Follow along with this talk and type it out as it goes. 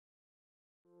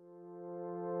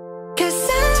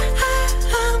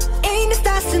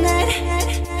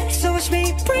watch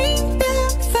me bring the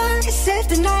fire, set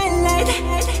the night light.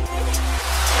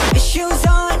 Shoes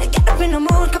on, get up in the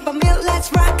mood, cup of milk,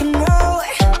 let's rock and roll.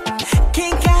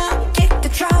 Kick out, kick the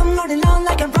drum, rolling on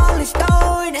like a rolling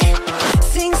stone.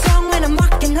 Sing song when I'm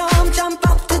walking home, jump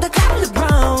up to the top of the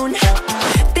brown.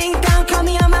 Ding dong, call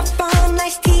me on my phone,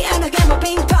 nice tea and I get my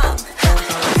ping pong.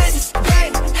 This is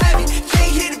game heavy,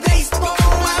 can't hear the bass, boom,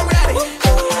 I'm ready.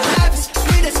 Life is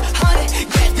sweet as honey,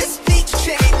 yeah, this beat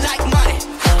chain like money.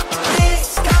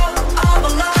 Let's go all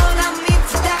alone, I'm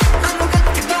into that, I'm good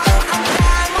to go, I'm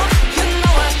down, you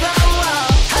know I blow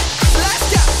up. Let's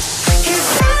go. 'Cause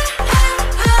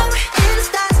I'm in the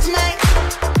stars tonight,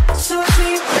 so watch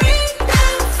me bring the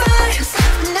fire,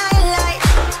 set the night light.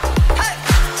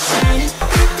 Shining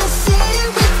through the city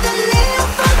with a little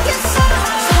funky soul,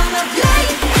 so I'ma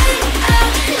light it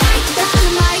up like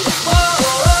dynamite.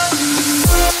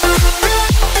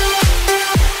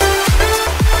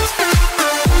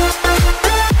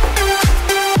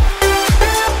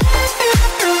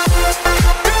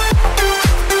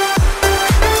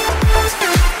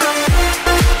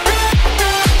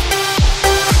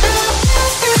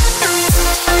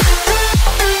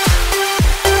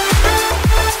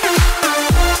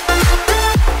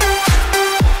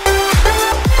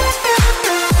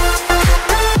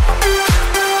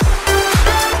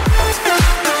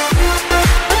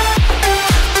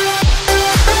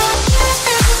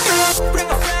 Bring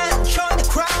a friend, join the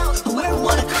crowd, whoever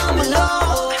wanna come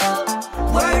along.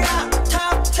 Word up,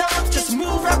 talk, just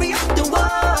move right beyond the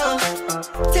wall.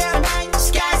 Day or night,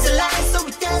 sky's the limit, so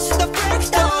we dance to the break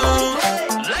of dawn.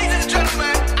 Ladies and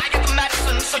gentlemen, I get the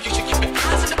medicine, so you should keep your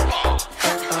eyes on the ball.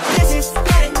 This is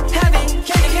getting heavy,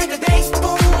 can you hear the bass?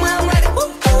 Boom, I'm ready.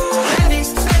 Heavy,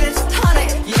 sweet as honey,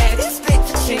 yeah, this beat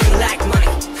to chain like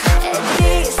money.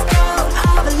 This go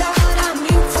all alone, I'm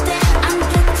into that, I'm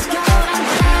good to go, I'm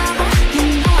high, you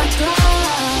know I glow.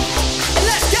 And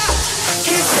let's go!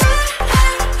 'Cause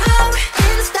I'm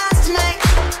in the stars tonight,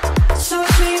 so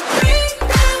watch me bring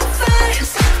the fire,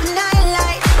 set the night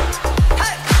light.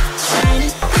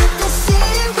 Shining through the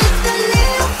city with a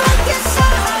little funky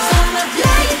soul, so I'ma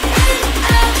light it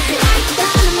up like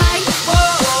dynamite.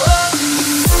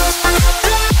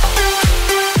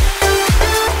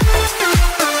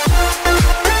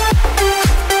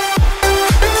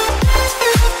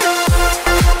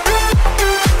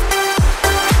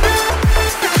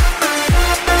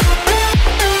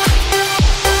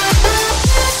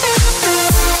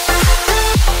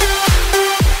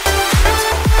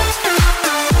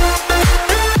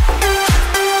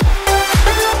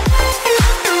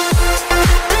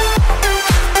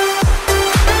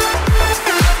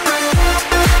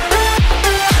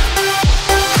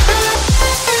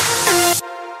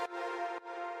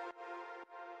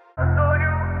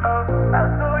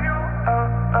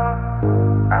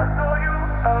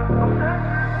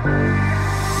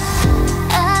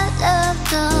 I love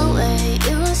the way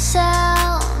you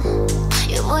sound,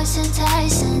 your voice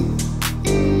enticing.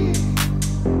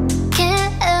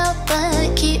 Can't help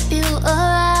but keep you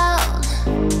around,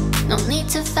 no need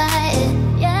to fight it,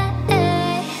 yeah.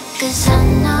 'Cause I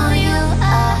know you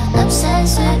are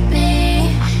obsessed with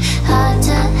me, hard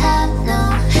to have no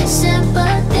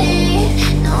sympathy.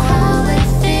 Know how it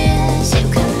feels, you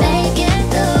can make it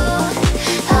through.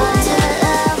 Hard to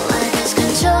love when it's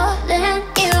controlling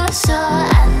you, so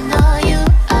I know you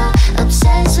are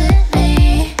obsessed with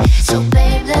me. So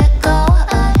babe, let go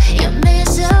of your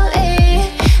misery.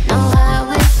 Know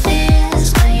how it feels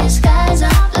when your skies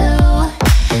are blue.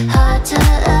 Hard to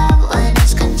love when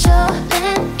it's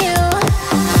controlling you.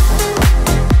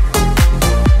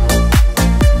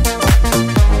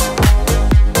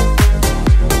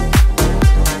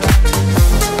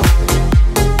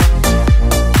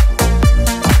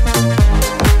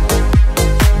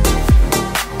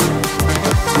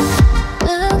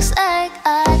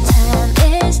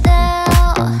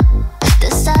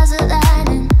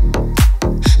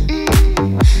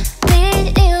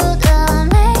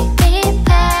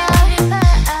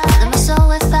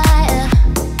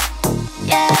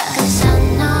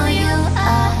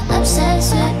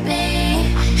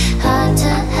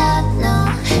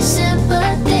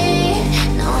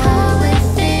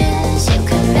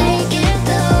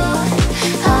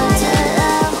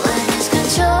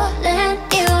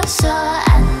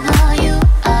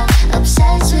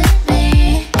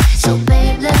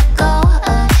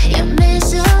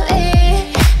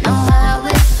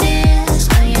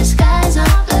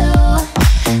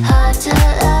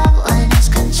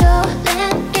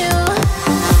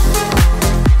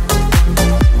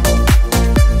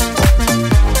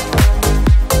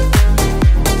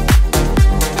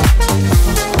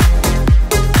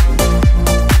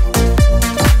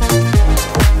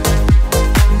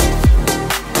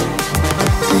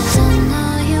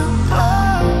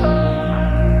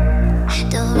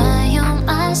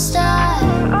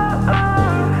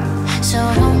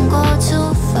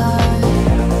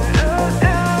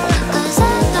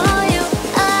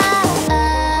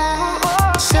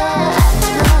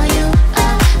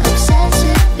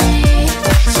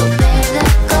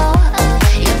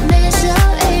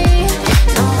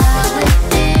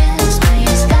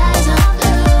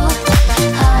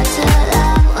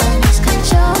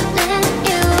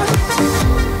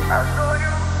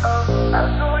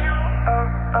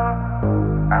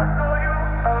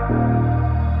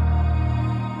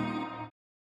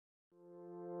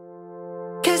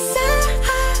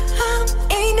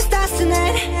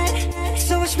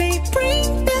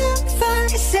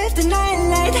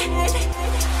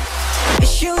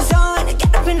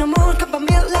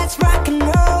 let's rock and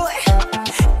roll.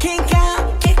 Kink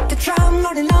out, kick the drum,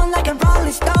 rolling on like a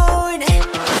rolling stone.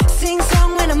 Sing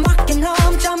song when I'm walking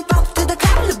home, jump up to the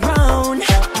top of the brown.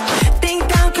 Ding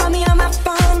dong, call me on my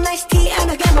phone, nice tea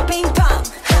and I'll get my ping pong.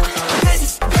 This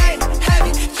is getting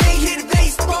heavy, can't hear the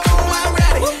bass, boom, I'm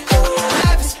ready.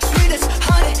 Life is sweet as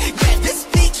honey, yeah, this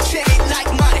beat chain like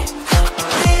money.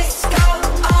 This go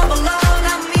all alone,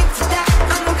 I'm into that,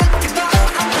 I'm good to go.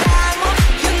 I'm diamond,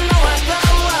 you know I glow.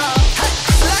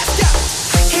 Let's go.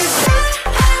 It's high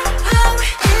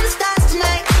in the stars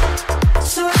tonight,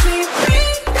 so as we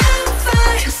bring down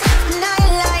fire, set the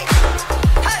night light.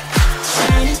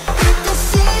 Shining through the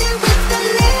city with a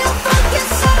little funky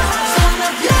soul. So I'm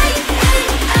gonna light it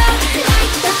up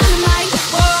like dynamite.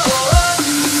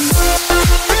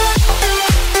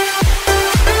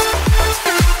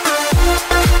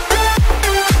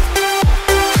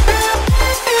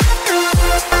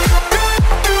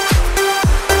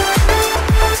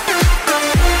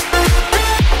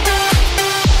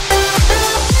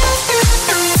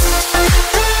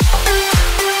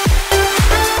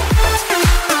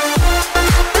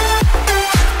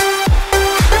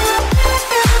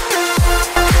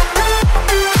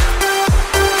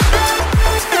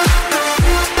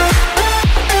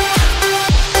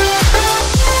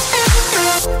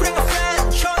 Bring a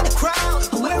friend, join the crowd,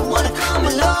 whoever wanna come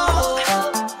along.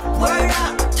 Word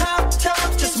up,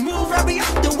 top, just move right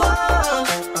beyond the wall.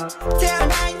 Day or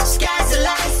night, sky's the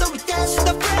line, so we dance to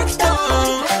the break of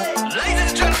dawn. Ladies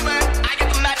and gentlemen, I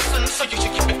get the medicine, so you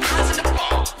should keep your eyes on the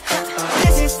ball.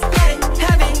 This is getting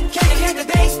heavy, can you hear the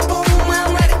bass? Boom,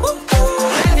 I'm ready.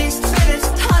 Heavy, sweet as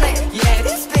honey, yeah,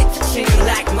 this beat chain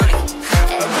like money.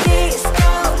 And this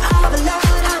go all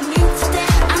alone, I'm into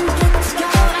that, I'm good to go.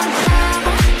 I'm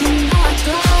diamond, you know I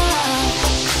glow.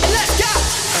 And let's go.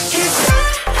 It's high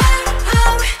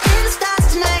in the stars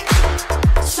tonight,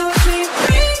 so as we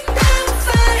bring down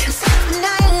fire, set the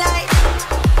night light.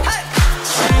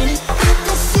 Shining through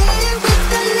the city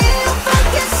with a little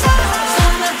funky soul. So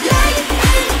I'm gonna light it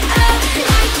up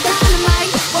like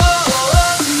dynamite.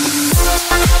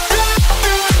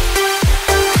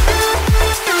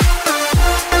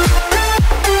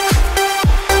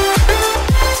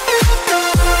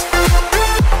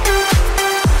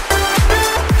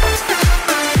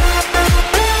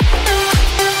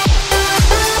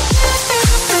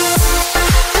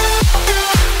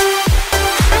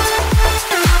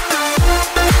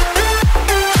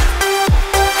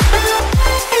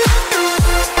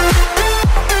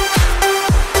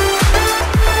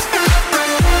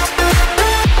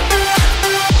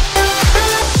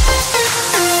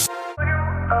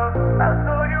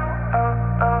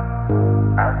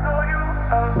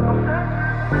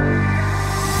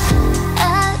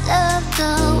 I love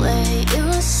the way you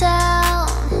sound,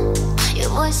 your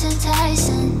voice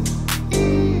enticing.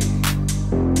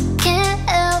 Can't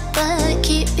help but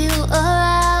keep you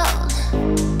around.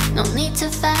 No need to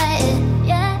fight it,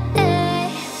 yeah.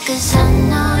 'Cause I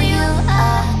know you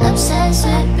are obsessed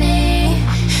with me.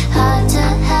 Hard to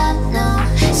have no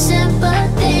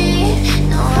sympathy.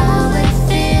 Know how it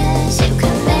feels, you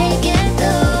can make it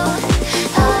through.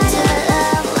 Hard to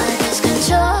love when it's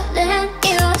controlling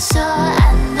you. So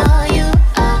I know you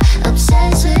are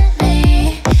obsessed with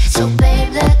me. So babe,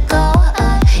 let go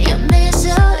of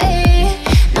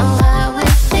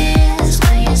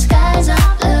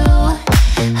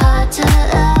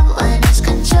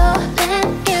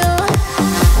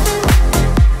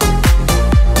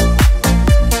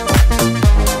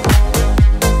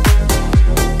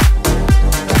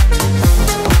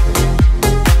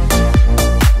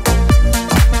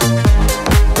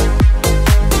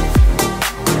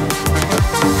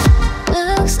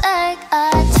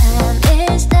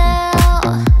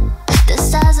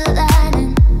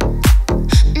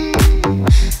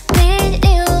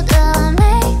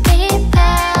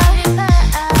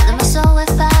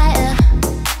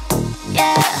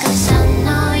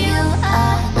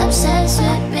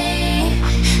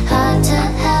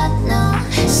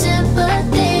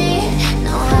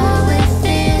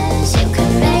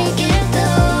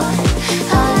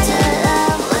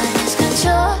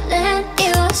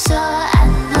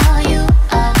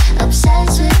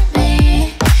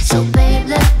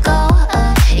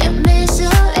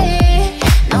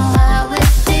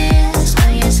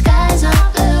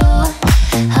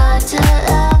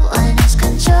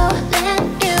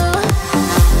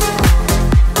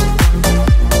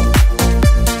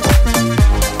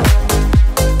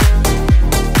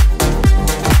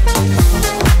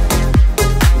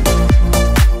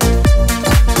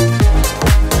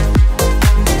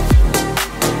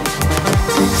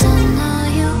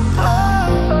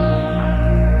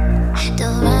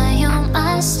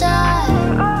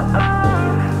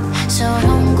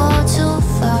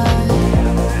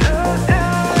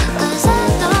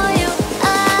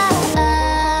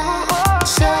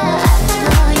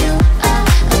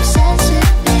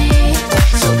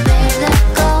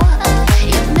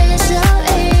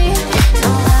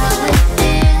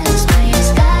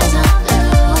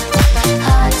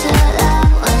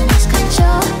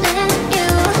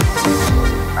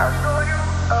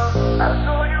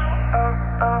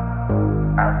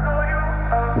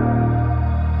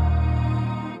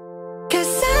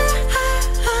Cause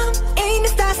I'm in the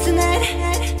stars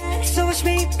tonight. So watch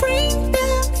me bring the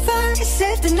fire,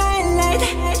 set the night light.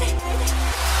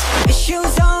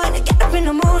 Shoes on, get up in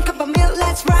the mood, cup of milk,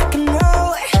 let's rock and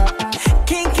roll.